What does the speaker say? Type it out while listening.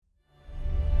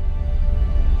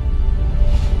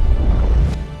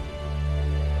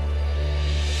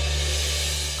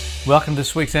Welcome to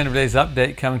this week's End of Days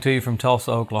Update, coming to you from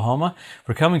Tulsa, Oklahoma.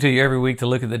 We're coming to you every week to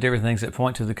look at the different things that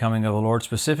point to the coming of the Lord,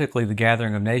 specifically the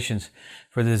gathering of nations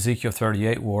for the Ezekiel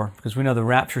 38 war, because we know the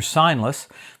rapture's signless,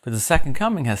 but the second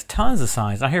coming has tons of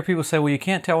signs. I hear people say, well, you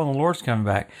can't tell when the Lord's coming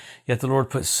back. Yet the Lord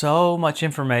put so much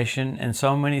information and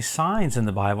so many signs in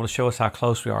the Bible to show us how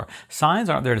close we are. Signs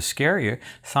aren't there to scare you.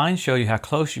 Signs show you how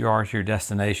close you are to your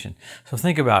destination. So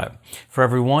think about it. For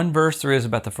every one verse there is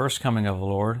about the first coming of the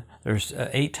Lord, there's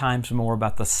 8 times more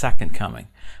about the second coming.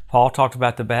 Paul talked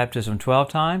about the baptism 12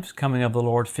 times, coming of the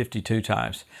Lord 52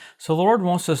 times. So the Lord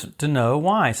wants us to know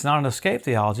why. It's not an escape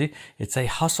theology, it's a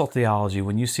hustle theology.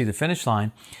 When you see the finish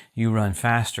line, you run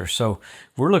faster. So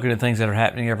we're looking at things that are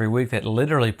happening every week that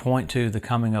literally point to the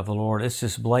coming of the Lord. It's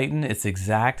just blatant, it's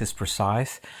exact, it's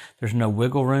precise. There's no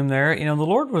wiggle room there. You know, the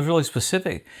Lord was really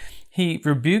specific. He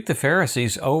rebuked the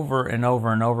Pharisees over and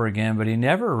over and over again, but he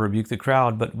never rebuked the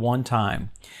crowd but one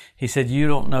time. He said, you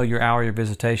don't know your hour, your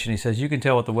visitation. He says, you can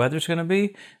tell what the weather's going to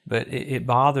be, but it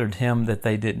bothered him that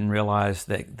they didn't realize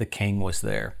that the king was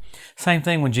there. Same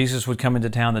thing when Jesus would come into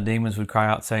town, the demons would cry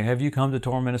out saying, have you come to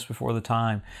torment us before the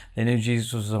time? They knew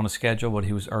Jesus was on a schedule, but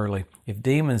he was early. If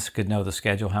demons could know the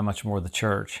schedule, how much more the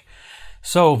church?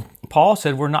 So Paul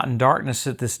said we're not in darkness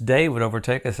that this day would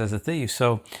overtake us as a thief.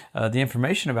 So the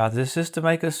information about this is to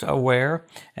make us aware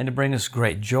and to bring us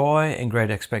great joy and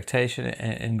great expectation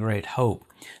and great hope.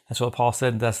 That's what Paul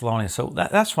said in Thessalonians. So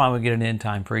that's why we get an end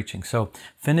time preaching. So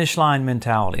finish line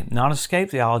mentality, not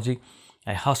escape theology,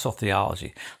 a hustle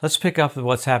theology. Let's pick up with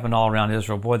what's happened all around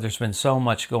Israel. Boy, there's been so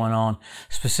much going on,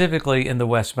 specifically in the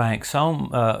West Bank. So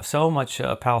much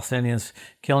Palestinians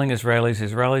killing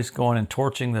Israelis going and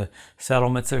torching the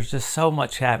settlements. There's just so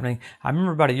much happening. I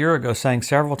remember about a year ago saying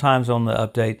several times on the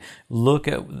update, look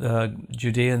at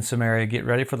Judea and Samaria, get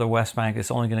ready for the West Bank. It's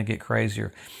only going to get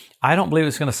crazier. I don't believe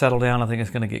it's going to settle down. I think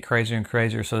it's going to get crazier and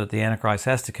crazier so that the Antichrist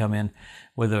has to come in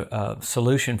with a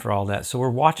solution for all that. So we're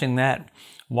watching it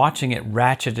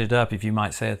ratcheted up, if you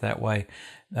might say it that way.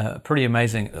 Pretty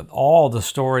amazing. All the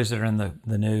stories that are in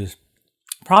the news.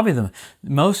 Probably the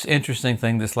most interesting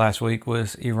thing this last week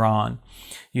was Iran.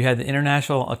 You had the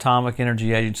International Atomic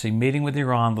Energy Agency meeting with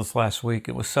Iran this last week.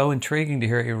 It was so intriguing to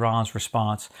hear Iran's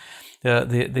response.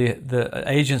 The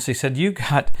agency said, you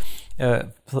got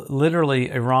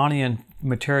literally Iranian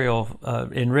material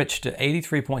enriched to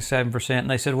 83.7%. And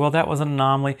they said, well, that was an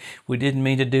anomaly. We didn't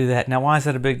mean to do that. Now, why is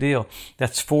that a big deal?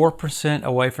 That's 4%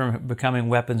 away from becoming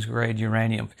weapons-grade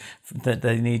uranium that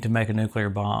they need to make a nuclear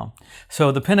bomb.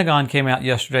 So the Pentagon came out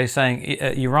yesterday saying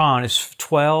Iran is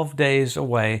 12 days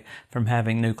away from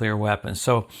having nuclear weapons.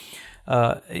 So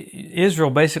Israel,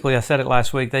 basically, I said it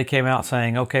last week, they came out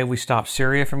saying, okay, we stopped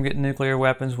Syria from getting nuclear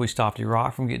weapons, we stopped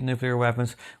Iraq from getting nuclear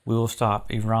weapons, we will stop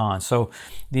Iran. So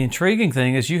the intriguing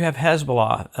thing is you have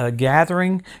Hezbollah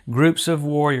gathering groups of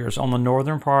warriors on the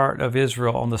northern part of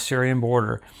Israel on the Syrian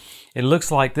border. It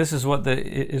looks like this is what the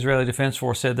Israeli Defense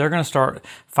Force said. They're going to start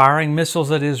firing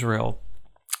missiles at Israel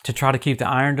to try to keep the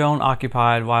Iron Dome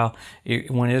occupied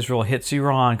when Israel hits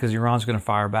Iran, because Iran's going to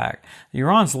fire back.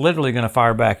 Iran's literally going to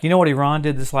fire back. You know what Iran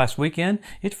did this last weekend?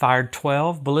 It fired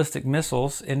 12 ballistic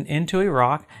missiles into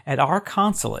Iraq at our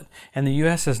consulate. And the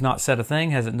U.S. has not said a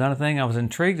thing, hasn't done a thing. I was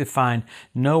intrigued to find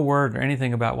no word or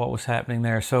anything about what was happening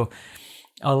there. So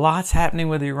a lot's happening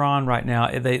with Iran right now.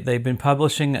 They've been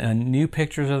publishing new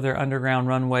pictures of their underground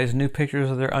runways, new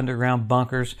pictures of their underground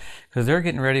bunkers, because they're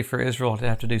getting ready for Israel to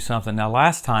have to do something. Now,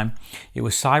 last time, it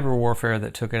was cyber warfare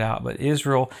that took it out, but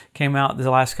Israel came out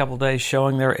the last couple of days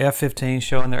showing their F-15s,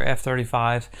 showing their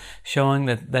F-35s, showing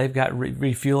that they've got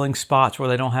refueling spots where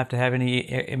they don't have to have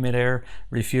any mid-air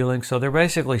refueling. So they're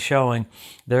basically showing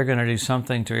they're going to do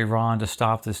something to Iran to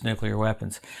stop this nuclear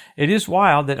weapons. It is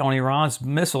wild that on Iran's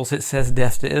missiles, it says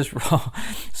death to Israel.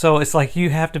 So it's like you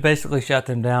have to basically shut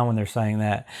them down when they're saying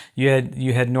that.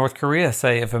 You had North Korea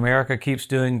say if America keeps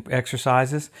doing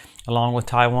exercises along with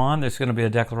Taiwan, there's going to be a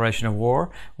declaration of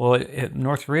war. Well,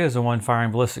 North Korea is the one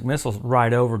firing ballistic missiles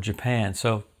right over Japan.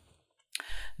 So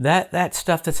that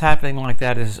stuff that's happening like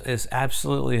that is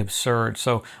absolutely absurd.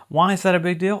 So why is that a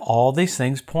big deal? All these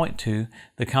things point to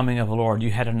the coming of the Lord. You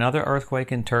had another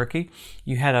earthquake in Turkey.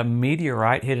 You had a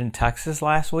meteorite hit in Texas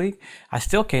last week. I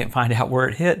still can't find out where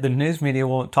it hit. The news media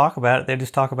won't talk about it. They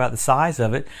just talk about the size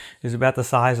of it. It's about the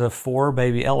size of 4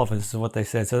 baby elephants is what they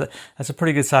said. So that's a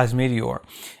pretty good sized meteor.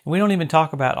 And we don't even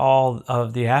talk about all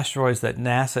of the asteroids that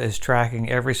NASA is tracking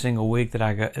every single week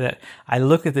that I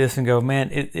look at this and go, man,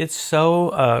 it's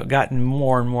so gotten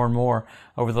more and more and more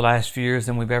over the last few years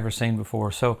than we've ever seen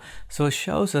before. So it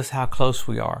shows us how close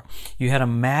we are. You had a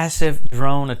massive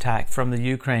drone attack from the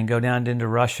Ukraine go down into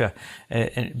Russia.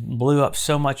 It blew up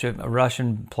so much of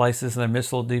Russian places and their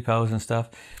missile depots and stuff.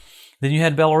 Then you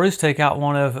had Belarus take out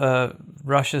one of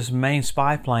Russia's main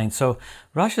spy planes. So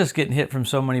Russia's getting hit from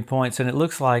so many points, and it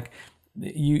looks like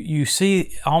you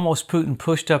see almost Putin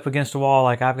pushed up against a wall,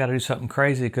 like I've got to do something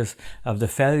crazy because of the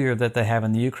failure that they have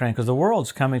in the Ukraine, because the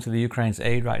world's coming to the Ukraine's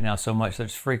aid right now so much that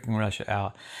it's freaking Russia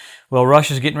out. Well,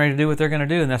 Russia's getting ready to do what they're going to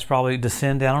do, and that's probably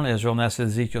descend down on Israel, and that's the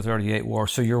Ezekiel 38 war.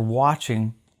 So you're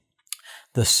watching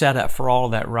the setup for all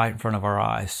of that right in front of our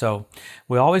eyes. So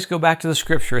we always go back to the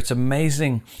Scripture. It's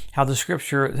amazing how the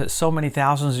Scripture, so many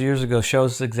thousands of years ago,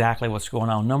 shows us exactly what's going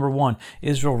on. Number one,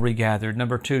 Israel regathered.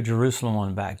 Number two, Jerusalem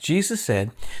won back. Jesus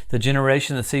said, the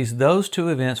generation that sees those two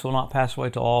events will not pass away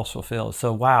till all is fulfilled.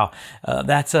 So wow,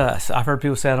 that's us. I've heard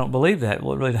people say, I don't believe that.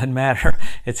 Well, it really doesn't matter.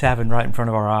 It's happened right in front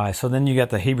of our eyes. So then you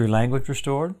got the Hebrew language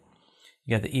restored.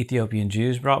 You got the Ethiopian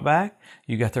Jews brought back.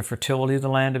 You got the fertility of the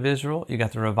land of Israel. You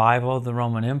got the revival of the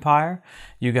Roman Empire.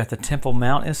 You got the Temple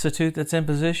Mount Institute that's in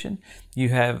position. You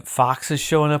have foxes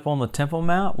showing up on the Temple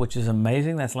Mount, which is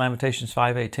amazing. That's Lamentations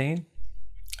 5:18.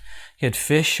 You had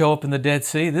fish show up in the Dead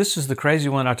Sea. This is the crazy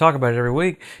one. I talk about it every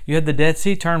week. You had the Dead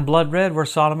Sea turn blood red where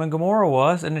Sodom and Gomorrah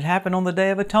was, and it happened on the Day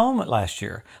of Atonement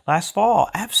last fall.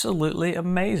 Absolutely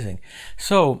amazing.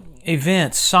 So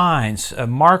events, signs,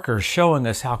 markers showing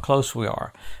us how close we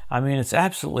are. I mean, it's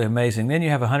absolutely amazing. Then you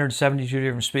have 172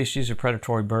 different species of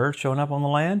predatory birds showing up on the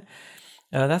land.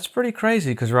 That's pretty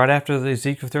crazy, because right after the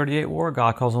Ezekiel 38 war,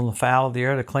 God calls on the fowl of the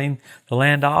air to clean the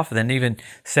land off. And then even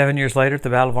 7 years later at the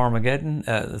Battle of Armageddon,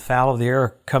 the fowl of the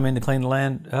air come in to clean the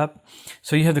land up.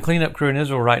 So you have the cleanup crew in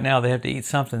Israel right now. They have to eat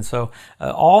something. So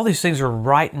all these things are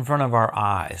right in front of our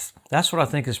eyes. That's what I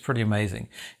think is pretty amazing.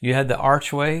 You had the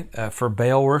archway for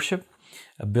Baal worship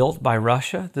built by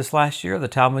Russia this last year. The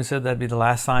Talmud said that'd be the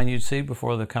last sign you'd see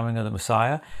before the coming of the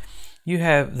Messiah. You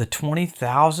have the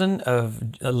 20,000 of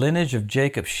a lineage of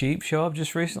Jacob's sheep show up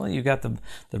just recently. You got the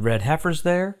red heifers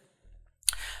there.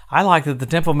 I like that the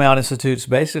Temple Mount Institute's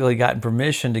basically gotten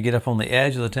permission to get up on the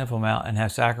edge of the Temple Mount and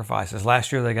have sacrifices.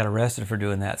 Last year they got arrested for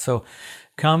doing that. So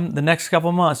come the next couple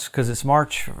of months, because it's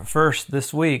March 1st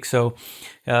this week, so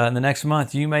in the next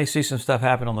month you may see some stuff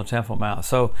happen on the Temple Mount.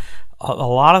 So a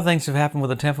lot of things have happened with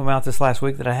the Temple Mount this last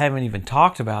week that I haven't even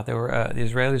talked about. There were the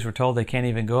Israelis were told they can't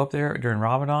even go up there during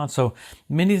Ramadan. So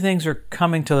many things are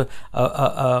coming to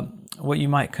what you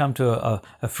might come to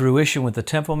a fruition with the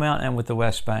Temple Mount and with the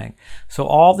West Bank. So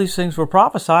all these things were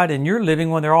prophesied, and you're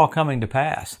living when they're all coming to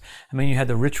pass. I mean, you had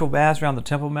the ritual baths around the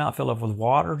Temple Mount filled up with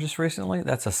water just recently.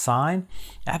 That's a sign.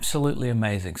 Absolutely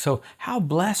amazing. So how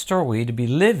blessed are we to be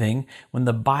living when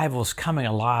the Bible's coming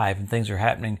alive and things are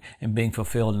happening and being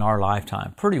fulfilled in our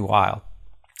lifetime? Pretty wild.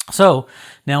 So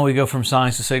now we go from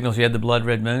signs to signals. You had the blood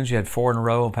red moons. You had 4 in a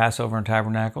row on Passover and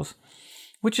Tabernacles,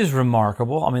 which is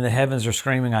remarkable. I mean, the heavens are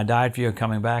screaming, I died for you, I'm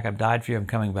coming back. I've died for you, I'm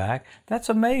coming back. That's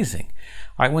amazing.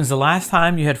 All right, when's the last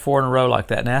time you had 4 in a row like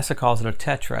that? NASA calls it a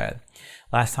tetrad.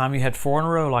 Last time you had 4 in a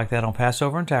row like that on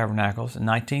Passover and Tabernacles in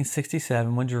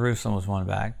 1967 when Jerusalem was won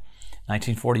back,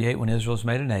 1948 when Israel was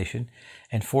made a nation,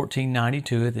 and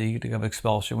 1492 at the Edict of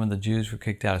Expulsion when the Jews were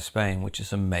kicked out of Spain, which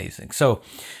is amazing. So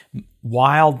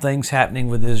wild things happening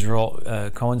with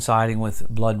Israel coinciding with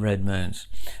blood red moons.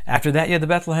 After that, you had the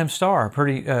Bethlehem star.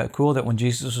 Pretty cool that when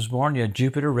Jesus was born, you had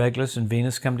Jupiter, Regulus, and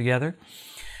Venus come together.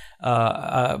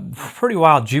 Pretty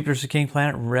wild. Jupiter's the king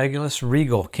planet. Regulus,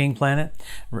 regal, king planet.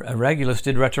 Regulus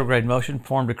did retrograde motion,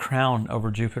 formed a crown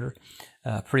over Jupiter.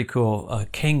 Pretty cool. A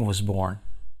king was born.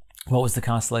 What was the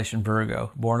constellation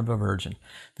Virgo, born of a virgin?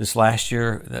 This last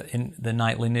year, in the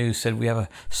nightly news said we have a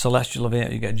celestial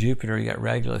event. You got Jupiter, you got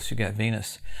Regulus, you got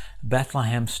Venus.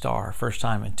 Bethlehem star, first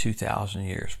time in 2,000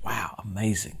 years. Wow,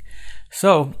 amazing.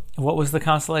 So what was the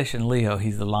constellation? Leo,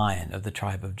 he's the lion of the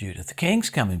tribe of Judah. The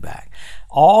king's coming back.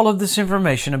 All of this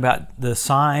information about the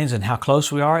signs and how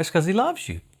close we are is because he loves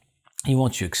you. He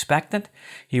wants you expectant.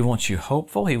 He wants you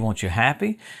hopeful. He wants you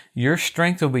happy. Your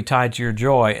strength will be tied to your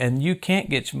joy, and you can't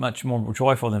get much more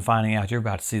joyful than finding out you're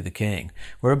about to see the King.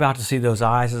 We're about to see those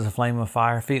eyes as a flame of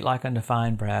fire, feet like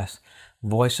undefined brass,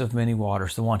 voice of many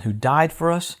waters, the one who died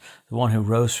for us, the one who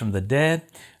rose from the dead,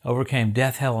 overcame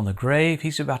death, hell, and the grave.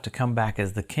 He's about to come back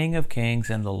as the King of Kings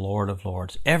and the Lord of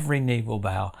Lords. Every knee will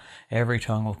bow, every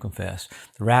tongue will confess.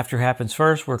 The rapture happens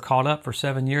first. We're caught up for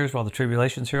 7 years while the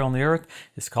tribulation's here on the earth.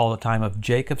 It's called a time of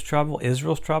Jacob's trouble,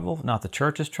 Israel's trouble, not the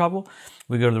church's trouble.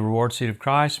 We go to the reward seat of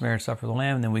Christ, marriage supper of the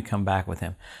Lamb, and then we come back with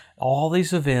him. All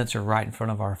these events are right in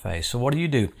front of our face. So what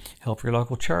do? Help your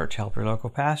local church, help your local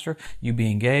pastor. You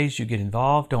be engaged, you get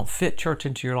involved. Don't fit church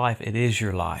into your life. It is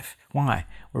your life. Why?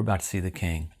 We're about to see the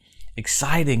King.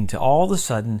 Exciting to all of a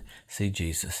sudden see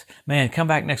Jesus. Man, come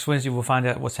back next Wednesday. We'll find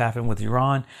out what's happened with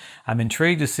Iran. I'm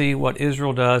intrigued to see what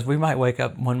Israel does. We might wake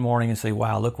up one morning and say,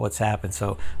 wow, look what's happened.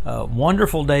 So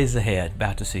wonderful days ahead.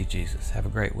 About to see Jesus. Have a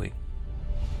great week.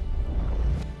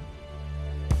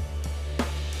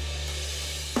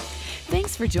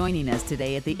 Thanks for joining us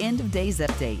today at the End of Days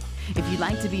Update. If you'd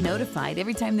like to be notified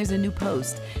every time there's a new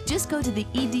post, just go to the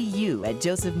EDU at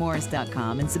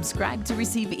josephmorris.com and subscribe to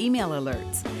receive email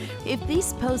alerts. If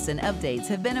these posts and updates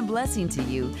have been a blessing to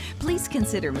you, please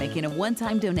consider making a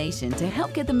one-time donation to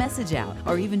help get the message out,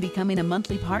 or even becoming a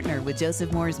monthly partner with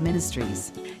Joseph Morris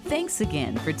Ministries. Thanks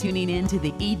again for tuning in to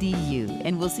the EDU,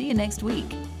 and we'll see you next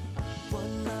week.